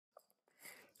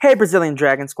Hey, Brazilian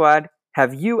Dragon Squad.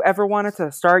 Have you ever wanted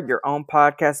to start your own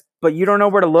podcast, but you don't know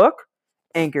where to look?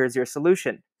 Anchor is your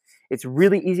solution. It's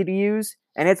really easy to use,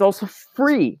 and it's also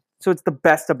free, so it's the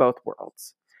best of both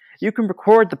worlds. You can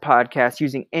record the podcast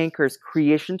using Anchor's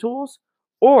creation tools,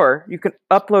 or you can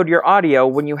upload your audio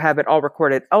when you have it all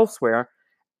recorded elsewhere,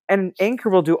 and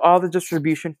Anchor will do all the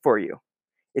distribution for you.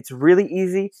 It's really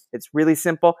easy, it's really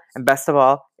simple, and best of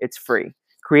all, it's free.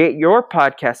 Create your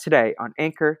podcast today on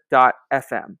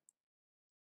anchor.fm.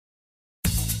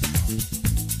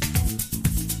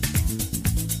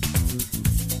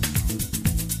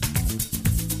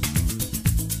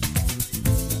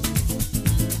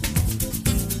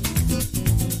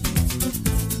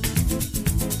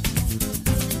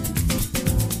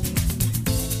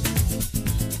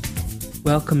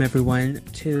 Welcome, everyone,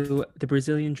 to the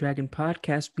Brazilian Dragon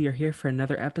Podcast. We are here for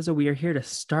another episode. We are here to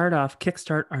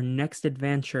kickstart our next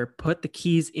adventure, put the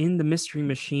keys in the mystery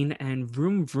machine, and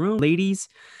vroom, vroom. Ladies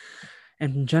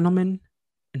and gentlemen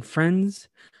and friends,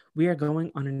 we are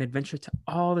going on an adventure to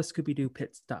all the Scooby-Doo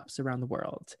pit stops around the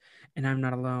world. And I'm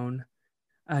not alone.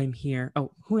 I'm here.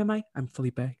 Oh, who am I? I'm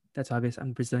Felipe. That's obvious.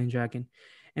 I'm Brazilian Dragon.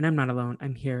 And I'm not alone.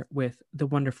 I'm here with the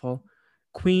wonderful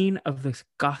queen of the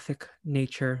gothic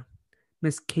nature,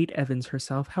 Miss Kate Evans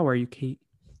herself. How are you, Kate?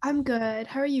 I'm good.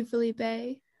 How are you,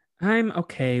 Felipe? I'm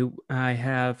okay. I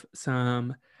have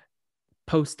some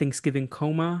post-Thanksgiving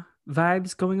coma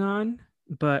vibes going on,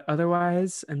 but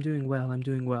otherwise, I'm doing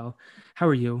well. How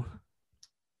are you?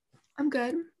 I'm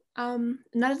good.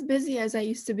 Not as busy as I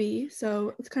used to be,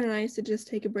 so it's kind of nice to just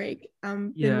take a break.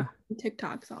 Been watching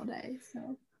TikToks all day,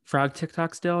 so. Frog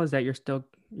TikTok still? Is that your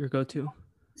go-to?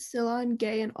 Still on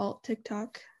gay and alt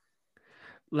TikTok.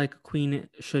 Like a queen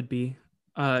should be.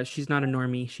 She's not a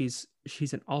normie.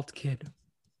 She's an alt kid.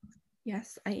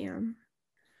 Yes, I am.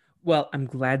 Well, I'm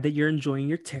glad that you're enjoying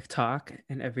your TikTok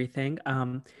and everything.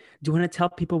 Do you want to tell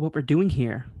people what we're doing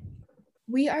here?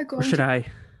 We are going. Or should I?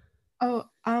 Oh,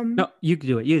 No, you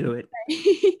do it. You do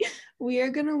it. We are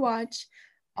gonna watch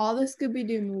all the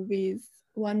Scooby-Doo movies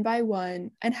one by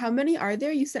one. And how many are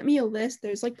there? You sent me a list.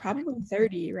 There's like probably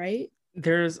 30, right?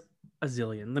 There's a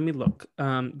zillion. Let me look.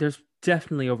 There's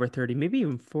definitely over 30, maybe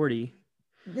even 40.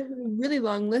 There's a really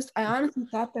long list. I honestly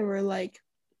thought there were like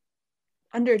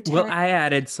under 10. Well, I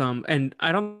added some, and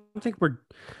I don't think we're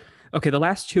okay. The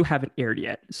last two haven't aired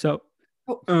yet, so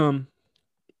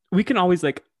we can always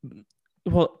like.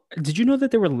 Well, did you know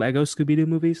that there were Lego Scooby-Doo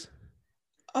movies?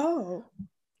 Oh.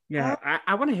 Yeah,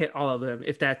 I want to hit all of them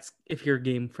if you're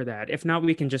game for that. If not,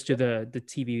 we can just do the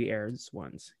TV airs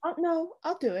ones. Oh no,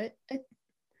 I'll do it.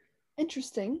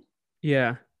 Interesting.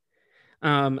 Yeah.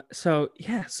 So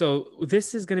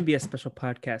this is going to be a special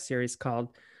podcast series called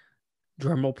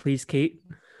Drumroll Please, Kate.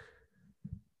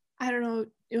 I don't know.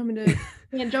 You want me to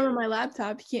can't drum on my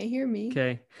laptop. You can't hear me.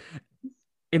 Okay.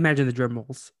 Imagine the drum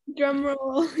rolls. Drum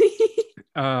roll.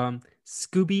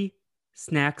 Scooby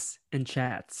Snacks and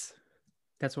Chats.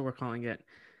 That's what we're calling it.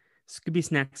 Scooby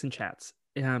Snacks and Chats.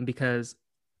 Because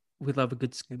we love a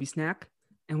good Scooby snack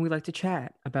and we like to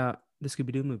chat about the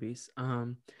Scooby-Doo movies.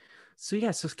 So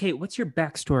Kate, what's your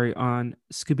backstory on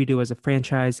Scooby-Doo as a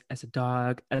franchise, as a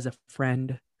dog, as a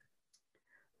friend?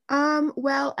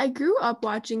 Well, I grew up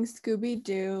watching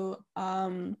Scooby-Doo,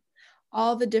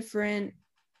 all the different,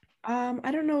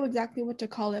 I don't know exactly what to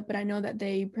call it, but I know that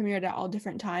they premiered at all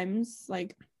different times,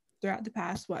 like throughout the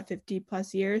past, 50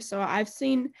 plus years. So I've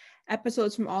seen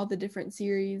episodes from all the different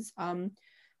series.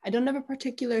 I don't have a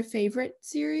particular favorite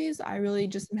series. I really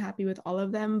just am happy with all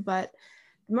of them, but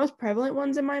the most prevalent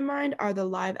ones in my mind are the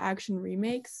live action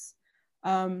remakes.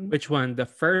 Which one? The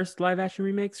first live action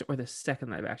remakes or the second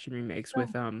live action remakes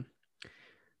with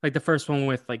like the first one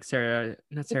with like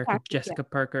Jessica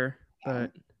Parker,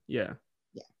 but yeah,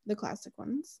 the classic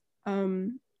ones.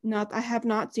 I have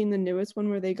not seen the newest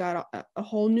one where they got a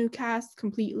whole new cast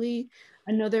completely.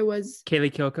 I know there was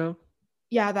Kaylee Cuoco.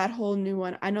 Yeah, that whole new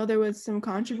one. I know there was some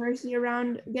controversy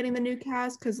around getting the new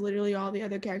cast because literally all the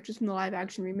other characters from the live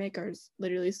action remake are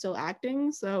literally still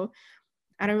acting. So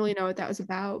I don't really know what that was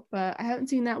about, but I haven't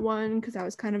seen that one because I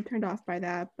was kind of turned off by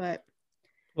that. But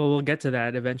we'll get to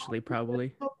that eventually,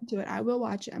 probably. I'm open to it. I will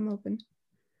watch it. I'm open.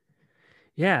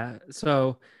 Yeah.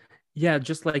 So yeah,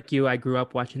 just like you, I grew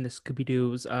up watching the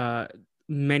Scooby-Doo's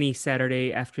many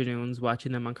Saturday afternoons,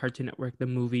 watching them on Cartoon Network, the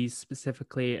movies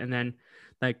specifically, and then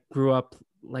like grew up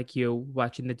like you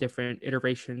watching the different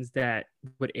iterations that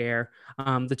would air.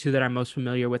 The two that I'm most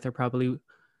familiar with are probably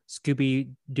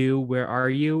Scooby-Doo, Where Are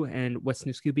You? And What's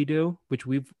New Scooby-Doo, which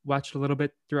we've watched a little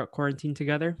bit throughout quarantine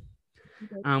together,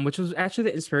 which was actually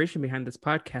the inspiration behind this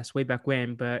podcast way back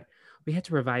when, but we had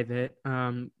to revive it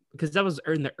because that was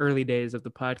in the early days of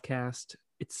the podcast.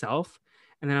 itself.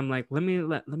 And then I'm like, let me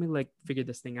like figure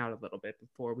this thing out a little bit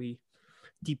before we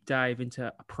deep dive into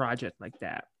a project like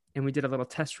that. And we did a little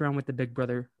test run with the Big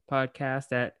Brother podcast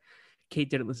that Kate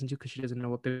didn't listen to because she doesn't know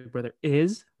what Big Brother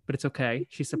is, but it's okay.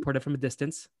 She's supportive from a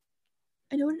distance.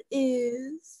 I know what it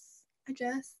is. I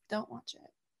just don't watch it.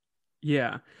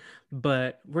 Yeah,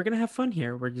 but we're gonna have fun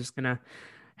here. We're just gonna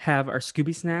have our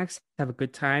Scooby snacks, have a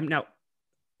good time. Now,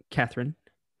 Catherine,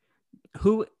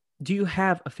 who do you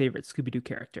have a favorite Scooby-Doo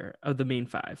character of the main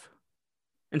five?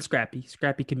 And Scrappy.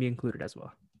 Scrappy can be included as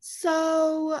well.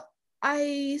 So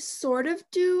I sort of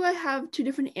do. I have two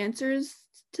different answers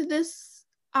to this.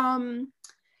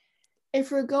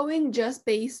 If we're going just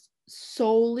based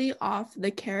solely off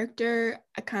the character,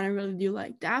 I kind of really do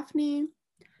like Daphne,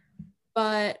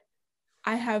 but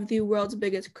I have the world's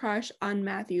biggest crush on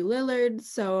Matthew Lillard,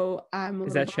 so I'm a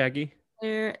Is little that Shaggy?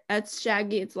 there. That's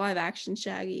Shaggy. It's live action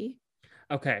Shaggy.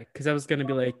 Okay, because I was gonna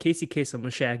be like Casey Kasem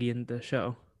was Shaggy in the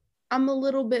show. I'm a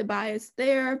little bit biased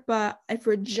there, but if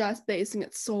we're just basing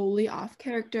it solely off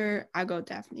character, I go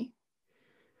Daphne.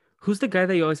 Who's the guy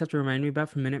that you always have to remind me about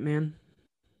from Minuteman?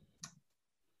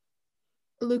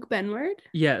 Luke Benward.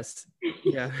 Yes.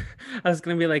 Yeah. I was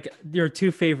gonna be like your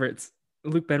two favorites,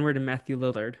 Luke Benward and Matthew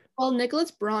Lillard. Well, Nicholas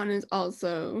Braun is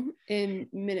also in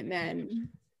Minutemen.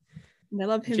 And I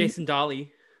love him. Jason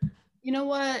Dolly. You know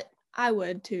what? I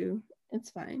would too. It's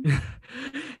fine.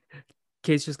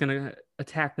 Kate's just gonna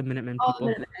attack the Minutemen All people.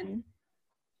 Minutemen.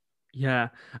 Yeah.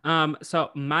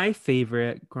 So my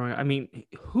favorite growing up, I mean,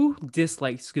 who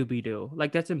dislikes Scooby-Doo?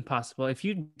 Like that's impossible. If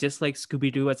you dislike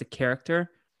Scooby-Doo as a character,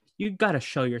 you gotta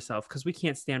show yourself because we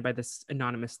can't stand by this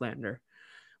anonymous slander.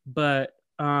 But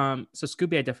so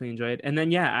Scooby I definitely enjoyed. And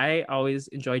then yeah, I always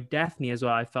enjoyed Daphne as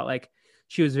well. I felt like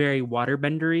she was very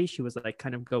waterbendery. She was like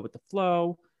kind of go with the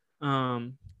flow.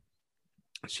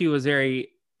 She was very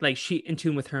like she in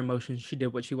tune with her emotions. She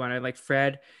did what she wanted. Like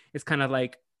Fred is kind of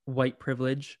like white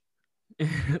privilege.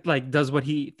 Like does what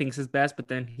he thinks is best, but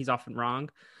then he's often wrong.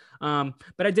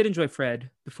 But I did enjoy Fred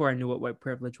before I knew what white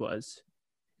privilege was.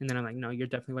 And then I'm like, no, you're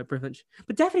definitely white privilege.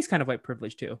 But Daphne's kind of white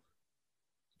privilege too.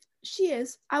 She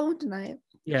is. I won't deny it.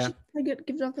 Yeah. She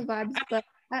gives off the vibes, but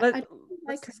Let's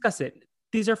like her. discuss it.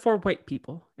 These are 4 white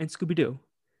people and Scooby-Doo.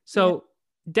 So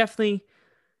definitely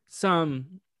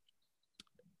some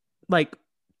like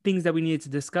things that we needed to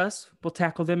discuss. We'll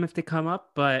tackle them if they come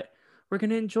up, but we're going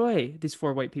to enjoy these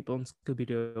 4 white people in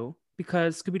Scooby-Doo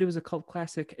because Scooby-Doo is a cult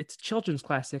classic. It's a children's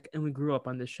classic and we grew up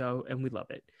on this show and we love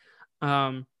it.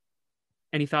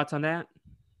 Any thoughts on that?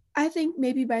 I think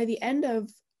maybe by the end of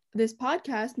this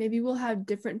podcast, maybe we'll have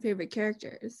different favorite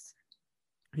characters.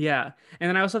 Yeah. And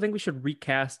then I also think we should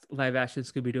recast live action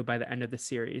Scooby-Doo by the end of the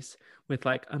series with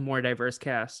like a more diverse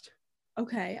cast.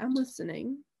 Okay, I'm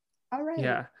listening. All right.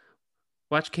 Yeah.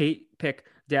 Watch Kate pick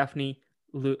Daphne.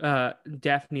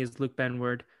 Daphne is Luke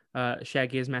Benward.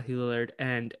 Shaggy is Matthew Lillard.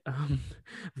 And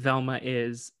Velma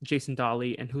is Jason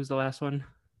Dolly. And who's the last one?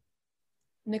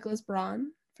 Nicholas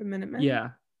Braun from Minutemen.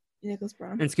 Yeah. Nicholas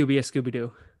Braun. And Scooby is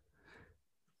Scooby-Doo.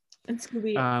 And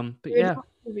Scooby. But yeah.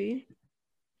 Scooby.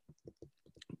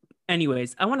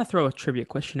 Anyways, I want to throw a trivia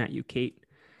question at you, Kate.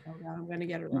 Oh God, I'm gonna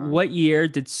get it wrong. What year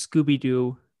did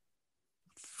Scooby-Doo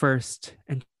first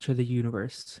enter the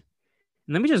universe?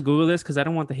 And let me just Google this because I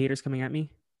don't want the haters coming at me.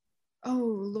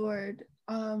 Oh Lord.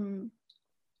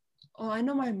 I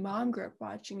know my mom grew up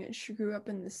watching it. She grew up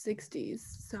in the 60s,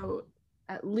 so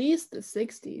at least the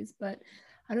 60s, but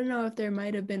I don't know if there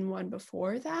might have been one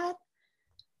before that.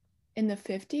 In the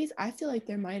 50s, I feel like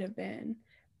there might have been.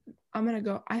 I'm gonna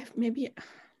go.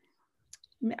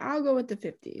 I'll go with the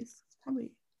 50s.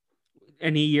 Probably.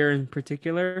 Any year in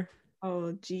particular?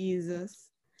 Oh Jesus.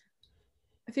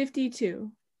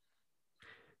 52.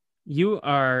 You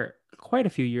are quite a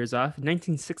few years off.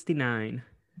 1969.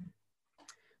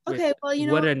 Okay, well, you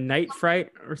know what a night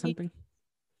fright or something.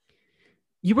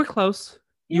 You were close.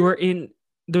 Yeah. You were in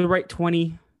the right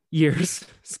 20 years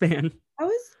span. I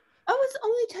was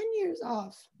only 10 years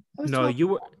off. No,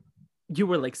 you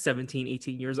were like 17,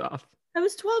 18 years off. I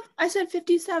was 12. I said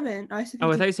 57. I said 52.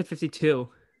 Oh, I thought you said 52.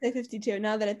 I said 52.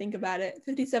 Now that I think about it,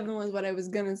 57 was what I was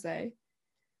gonna say.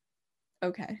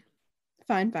 Okay.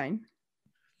 Fine.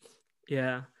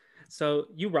 Yeah. So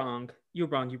you're wrong.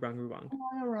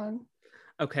 I'm wrong.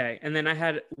 Okay. And then I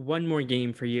had one more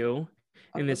game for you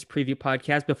in this preview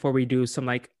podcast before we do some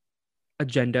like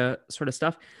agenda sort of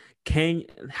stuff.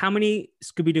 How many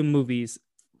Scooby-Doo movies,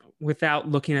 without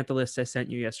looking at the list I sent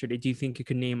you yesterday, do you think you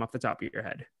could name off the top of your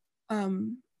head?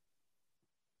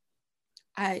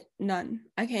 None.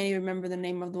 I can't even remember the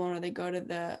name of the one where they go to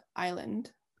the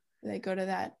island. They go to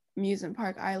that amusement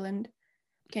park island.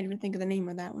 Can't even think of the name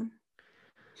of that one.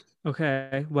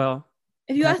 Okay, well,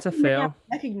 If you that's ask a me now fail. to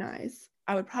recognize,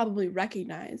 I would probably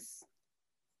recognize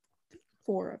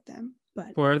 4 of them,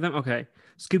 but 4 of them? Okay.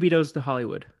 Scooby-Doo's to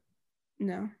Hollywood.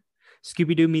 no.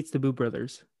 Scooby-Doo meets the Boo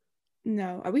Brothers.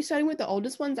 No. Are we starting with the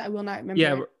oldest ones? I will not remember.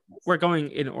 Yeah, we're going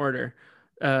in order.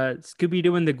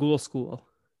 Scooby-Doo and the Ghoul School.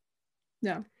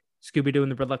 No. Scooby-Doo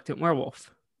and the Reluctant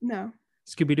Werewolf. No.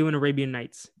 Scooby-Doo and Arabian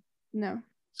Nights. No.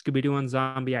 Scooby-Doo on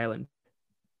Zombie Island.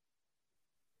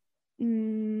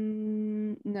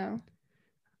 No.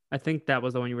 I think that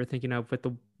was the one you were thinking of with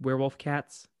the werewolf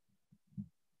cats.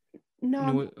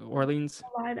 No. New Orleans.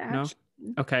 Live No? action.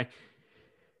 Okay.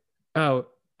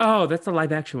 Oh, that's the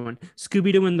live action one.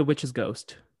 Scooby-Doo and the Witch's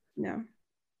Ghost. No.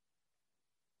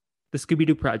 The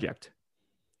Scooby-Doo Project.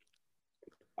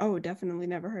 Oh, definitely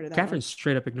never heard of that Catherine's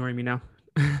straight up ignoring me now.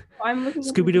 one. I'm looking.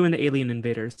 Scooby-Doo and the Alien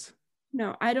Invaders.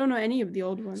 No, I don't know any of the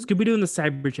old ones. Scooby-Doo and the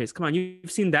Cyber Chase. Come on,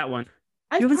 you've seen that one.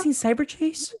 I've You haven't probably seen Cyber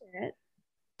Chase? seen it.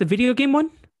 The video game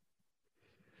one?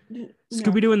 No.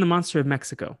 Scooby-Doo and the Monster of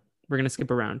Mexico. We're going to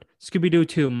skip around. Scooby-Doo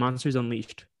 2, Monsters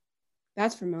Unleashed.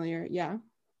 That's familiar. Yeah.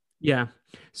 Yeah.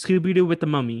 Scooby-Doo with the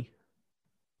Mummy.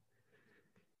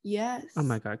 Yes. Oh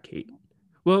my God, Kate.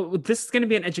 Well, this is going to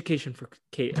be an education for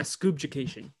Kate. A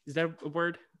Scoob-education. Is that a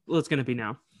word? Well, it's going to be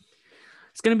now.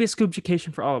 It's going to be a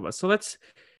Scoob-education for all of us. So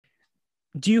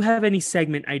do you have any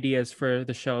segment ideas for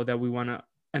the show that we want to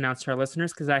announce to our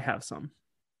listeners? Because I have some.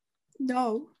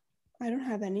 No, I don't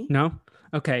have any. No?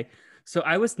 Okay. So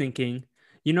I was thinking,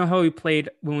 you know how we played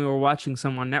when we were watching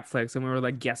some on Netflix and we were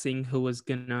like guessing who was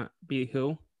going to be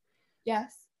who?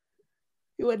 Yes.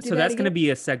 You would do So that that's going to again? be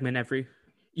a segment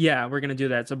Yeah, we're going to do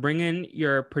that. So bring in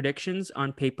your predictions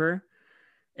on paper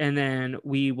and then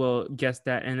we will guess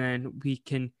that. And then we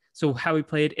can, so how we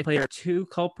played, if there are 2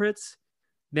 culprits,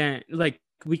 then like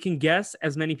we can guess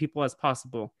as many people as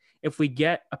possible. If we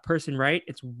get a person right,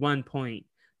 it's 1 point.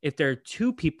 If there are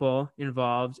 2 people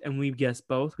involved and we guess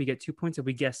both, we get 2 points. If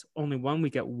we guess only one,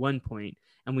 we get 1 point,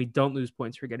 and we don't lose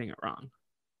points for getting it wrong.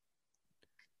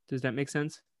 Does that make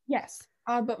sense? Yes.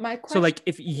 But my question. So like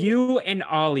if you and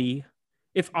Ollie,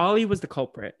 if Ollie was the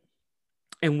culprit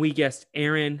and we guessed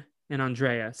Aaron and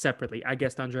Andrea separately, I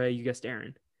guessed Andrea, you guessed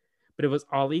Aaron, but it was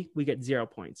Ollie, we get 0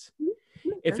 points.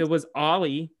 If it was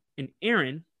Ollie and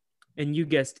Aaron, and you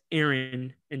guessed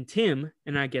Aaron and Tim,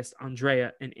 and I guessed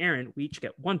Andrea and Aaron, we each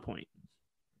get 1 point.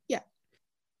 Yeah.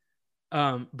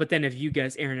 But then if you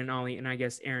guess Aaron and Ollie, and I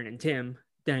guess Aaron and Tim,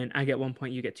 then I get 1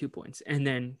 point, you get 2 points, and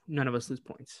then none of us lose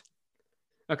points.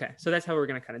 Okay, so that's how we're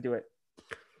gonna kind of do it.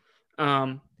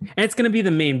 And it's gonna be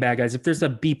the main bad guys. If there's a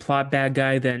B plot bad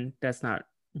guy, then that's not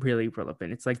really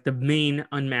relevant. It's like the main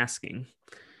unmasking,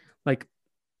 like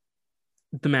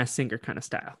the Masked Singer kind of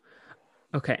style.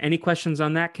 Okay, any questions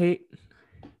on that, Kate?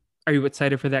 Are you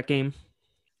excited for that game?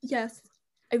 Yes.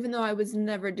 Even though I was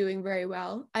never doing very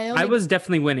well. I was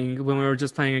definitely winning when we were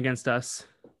just playing against us.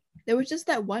 There was just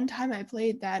that one time I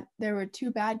played that there were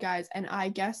 2 bad guys and I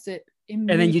guessed it And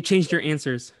then you changed your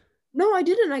answers. No, I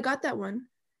didn't. I got that one.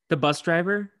 The bus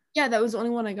driver? Yeah, that was the only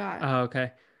one I got. Oh,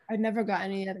 okay. I never got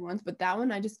any other ones, but that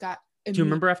one I just got. Do you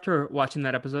remember after watching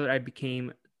that episode, I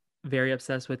became very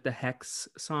obsessed with the Hex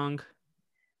song?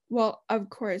 Well, of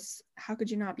course. How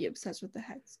could you not be obsessed with the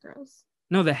Hex Girls?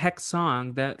 No, the Hex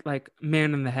song, that like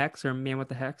Man in the Hex or Man with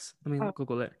the Hex. Let me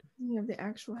Google it. You have the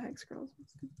actual Hex Girls.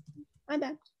 My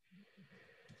bad.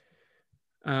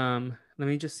 Let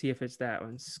me just see if it's that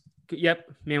one.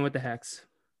 Yep, Man with the Hex.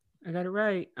 I got it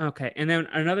right. Okay, and then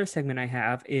another segment I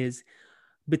have is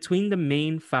between the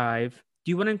main 5. Do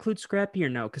you want to include Scrappy or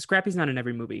no? Because Scrappy's not in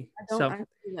every movie. I don't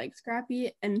actually like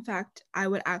Scrappy. In fact, I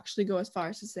would actually go as far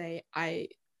as to say I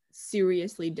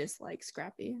seriously dislike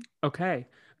Scrappy. Okay,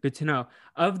 good to know.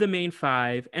 Of the main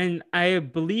 5, and I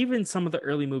believe in some of the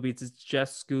early movies, it's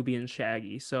just Scooby and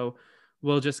Shaggy. So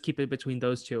we'll just keep it between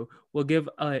those 2. We'll give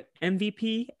an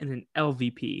MVP and an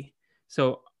LVP.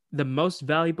 So the most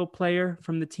valuable player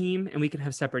from the team, and we can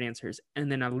have separate answers,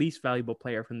 and then a least valuable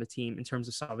player from the team in terms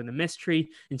of solving the mystery,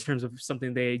 in terms of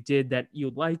something they did that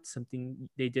you liked, something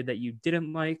they did that you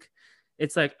didn't like.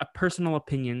 It's like a personal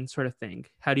opinion sort of thing.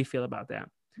 How do you feel about that?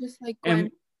 Just like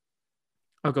Gwen.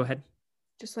 Oh, go ahead.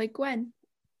 Just like Gwen.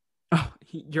 Oh,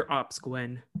 you're ops,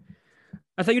 Gwen.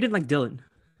 I thought you didn't like Dylan.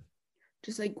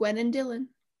 Just like Gwen and Dylan.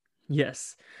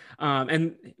 Yes.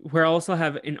 And we'll also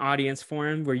have an audience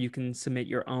forum where you can submit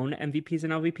your own MVPs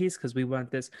and LVPs because we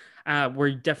want this.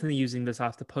 We're definitely using this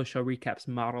off the post-show recaps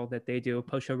model that they do.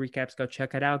 Post-show recaps, go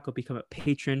check it out. Go become a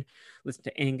patron. Listen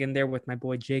to Ang in there with my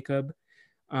boy Jacob.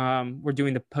 We're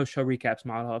doing the post-show recaps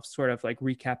model of sort of like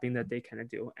recapping that they kind of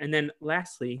do. And then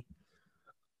lastly,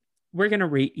 we're going to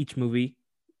rate each movie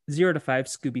 0 to 5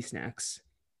 Scooby snacks.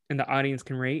 and the audience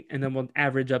can rate, and then we'll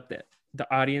average up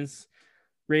the audience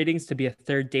ratings to be a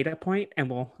third data point,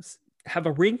 and we'll have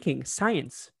a ranking.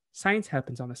 Science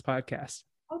happens on this podcast.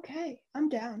 Okay, I'm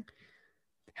down.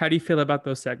 How do you feel about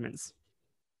those segments?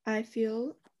 I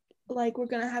feel like we're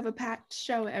gonna have a packed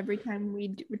show every time we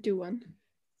do one.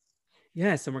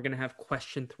 Yes, and we're gonna have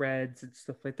question threads and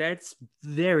stuff like that. It's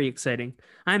very exciting.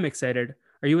 I'm excited.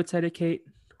 Are you excited, Kate?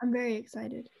 I'm very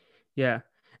excited. Yeah.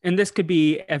 And this could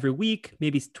be every week,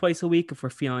 maybe twice a week if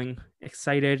we're feeling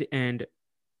excited and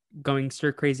going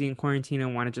stir crazy in quarantine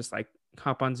and want to just like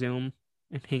hop on Zoom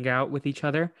and hang out with each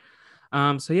other.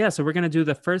 So we're going to do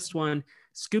the first one.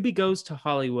 Scooby Goes to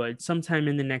Hollywood sometime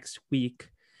in the next week.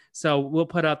 So we'll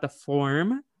put out the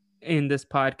form in this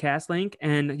podcast link,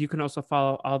 and you can also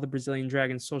follow all the Brazilian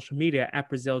Dragons social media at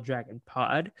Brazil Dragon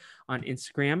Pod on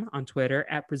Instagram, on Twitter,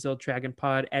 at Brazil Dragon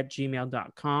Pod at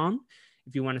gmail.com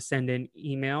if you want to send in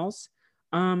emails.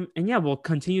 We'll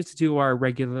continue to do our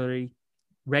regularly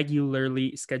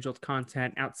scheduled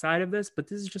content outside of this, but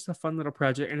this is just a fun little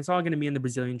project, and it's all going to be in the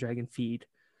Brazilian Dragon feed.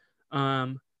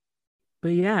 So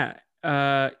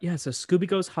Scooby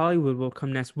Goes Hollywood will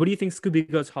come next. What do you think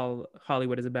Scooby Goes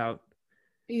Hollywood is about?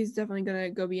 He's definitely gonna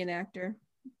go be an actor.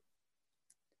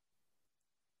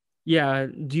 Yeah.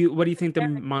 What do you think the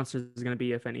monster is going to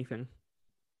be, if anything?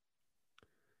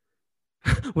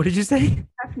 What did you say?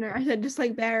 Hefner. I said just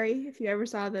like Barry. If you ever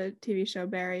saw the TV show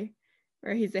Barry,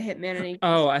 where he's a hitman and he.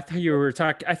 Oh, I thought you were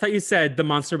talking. I thought you said the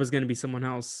monster was going to be someone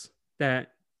else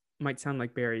that might sound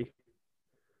like Barry.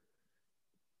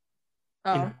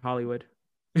 Oh. In Hollywood.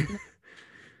 I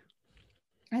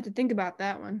had to think about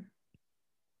that one.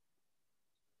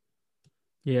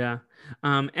 Yeah.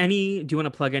 Do you want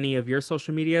to plug any of your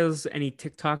social medias? Any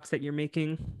TikToks that you're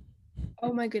making?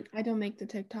 Oh my god, I don't make the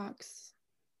TikToks.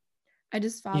 I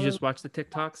just follow. You just watch the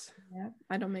TikToks? Yeah,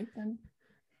 I don't make them.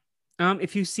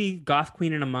 If you see Goth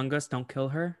Queen in Among Us, don't kill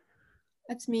her.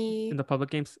 That's me. In the public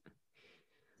games. I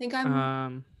think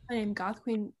I'm my name Goth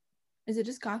Queen. Is it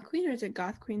just Goth Queen or is it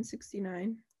Goth Queen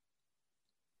 69?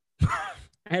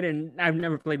 I've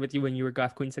never played with you when you were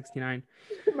Goth Queen 69.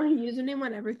 My username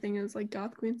on everything is like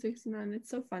Goth Queen 69. It's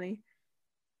so funny.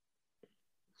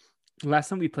 Last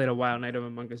time we played a Wild Night of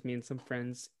Among Us, me and some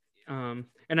friends. And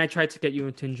I tried to get you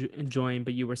into join,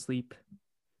 but you were asleep.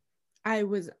 I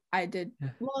did.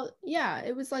 Well, yeah,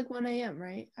 it was like 1 a.m.,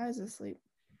 right? I was asleep.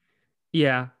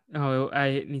 Yeah. Oh,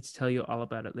 I need to tell you all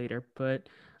about it later. But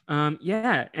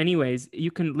anyways,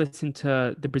 you can listen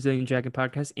to the Brazilian Dragon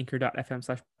podcast,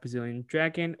 anchor.fm/Brazilian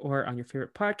Dragon, or on your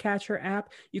favorite podcatcher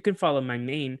app. You can follow my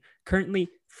main, currently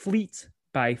Fleet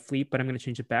by Fleet, but I'm going to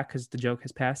change it back because the joke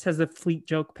has passed. Has the Fleet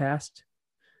joke passed?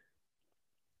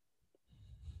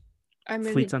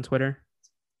 Fleets on Twitter.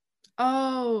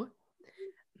 Oh,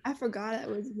 I forgot it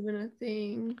was even a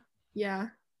thing. Yeah.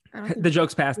 The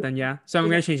joke's passed then, yeah. So I'm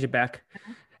going to change it back.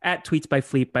 At Tweets by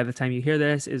Fleet, by the time you hear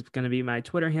this, is going to be my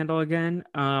Twitter handle again.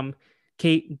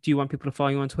 Kate, do you want people to follow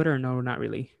you on Twitter or no, not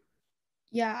really?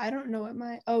 Yeah, I don't know what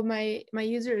my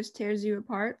user is Tears You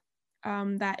Apart.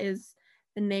 That is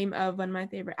the name of one of my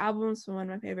favorite albums from one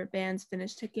of my favorite bands,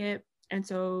 Finish Ticket. And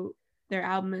so their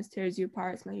album is Tears You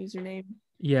Apart. It's my username.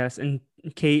 Yes, and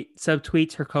Kate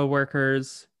subtweets her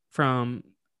coworkers from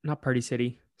not Party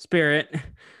City, Spirit,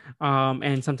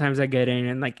 and sometimes I get in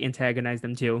and like antagonize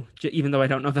them too, even though I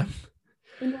don't know them.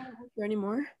 You're not there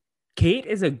anymore. Kate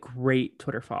is a great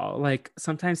Twitter follow. Like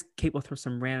sometimes Kate will throw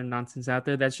some random nonsense out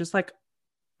there that's just like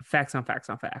facts on facts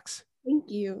on facts. Thank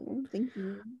you.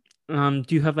 Do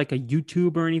you have like a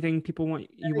YouTube or anything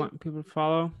you want people to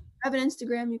follow? I have an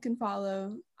Instagram you can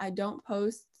follow. I don't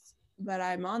post, but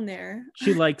I'm on there.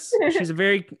 She's a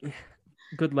very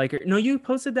good liker. No, you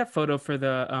posted that photo for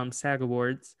the SAG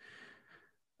Awards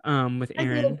with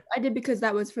Aaron. I did because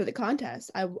that was for the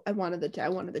contest. I wanted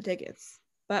the tickets.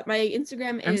 But my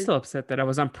Instagram is... I'm still upset that I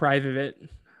was on private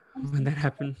when that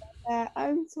happened.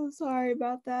 I'm so sorry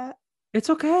about that. It's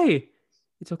okay.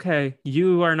 It's okay.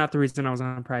 You are not the reason I was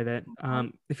on private.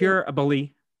 If you're a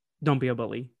bully, don't be a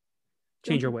bully.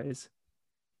 Change your ways.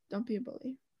 Don't be a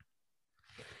bully.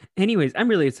 Anyways, I'm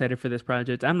really excited for this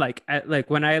project. I'm like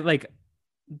when I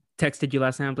texted you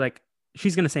last time, I'm like,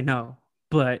 she's gonna say no,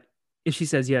 but if she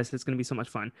says yes, it's gonna be so much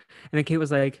fun. And then Kate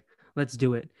was like, let's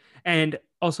do it. And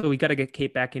also, we got to get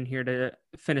Kate back in here to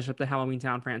finish up the Halloween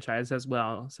Town franchise as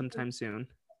well sometime soon.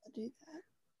 I'll do that.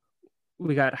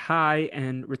 We got High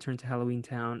and Return to Halloween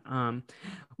Town.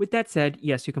 With that said,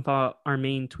 yes, you can follow our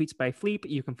main Tweets by Fleep.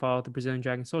 You can follow the Brazilian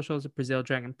Dragon socials, Brazil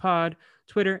Dragon Pod,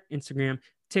 Twitter, Instagram,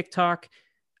 TikTok.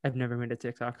 I've never made a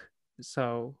TikTok.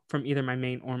 So from either my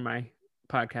main or my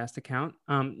podcast account.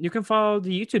 You can follow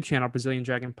the YouTube channel Brazilian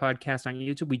Dragon Podcast on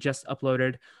YouTube. We just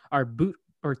uploaded our Boot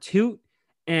or Toot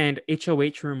and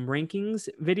HOH Room rankings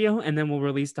video, and then we'll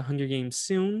release the Hunger Games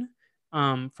soon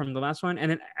from the last one. And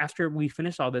then after we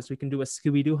finish all this, we can do a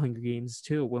Scooby-Doo Hunger Games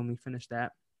too when we finish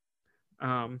that.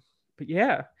 But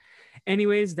yeah,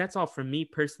 anyways, that's all from me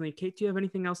personally. Kate, do you have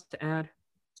anything else to add?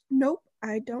 Nope,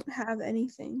 I don't have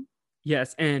anything.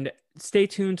 Yes, and stay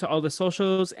tuned to all the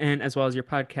socials and as well as your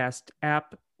podcast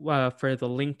app for the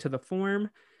link to the form.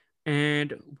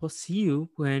 And we'll see you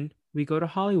when we go to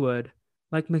Hollywood.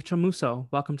 Like Mitchell Musso,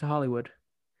 welcome to Hollywood.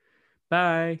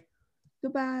 Bye.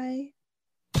 Goodbye.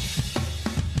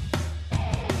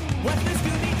 What's this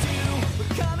Scooby-Doo?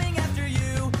 We're coming after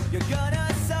you. You're gonna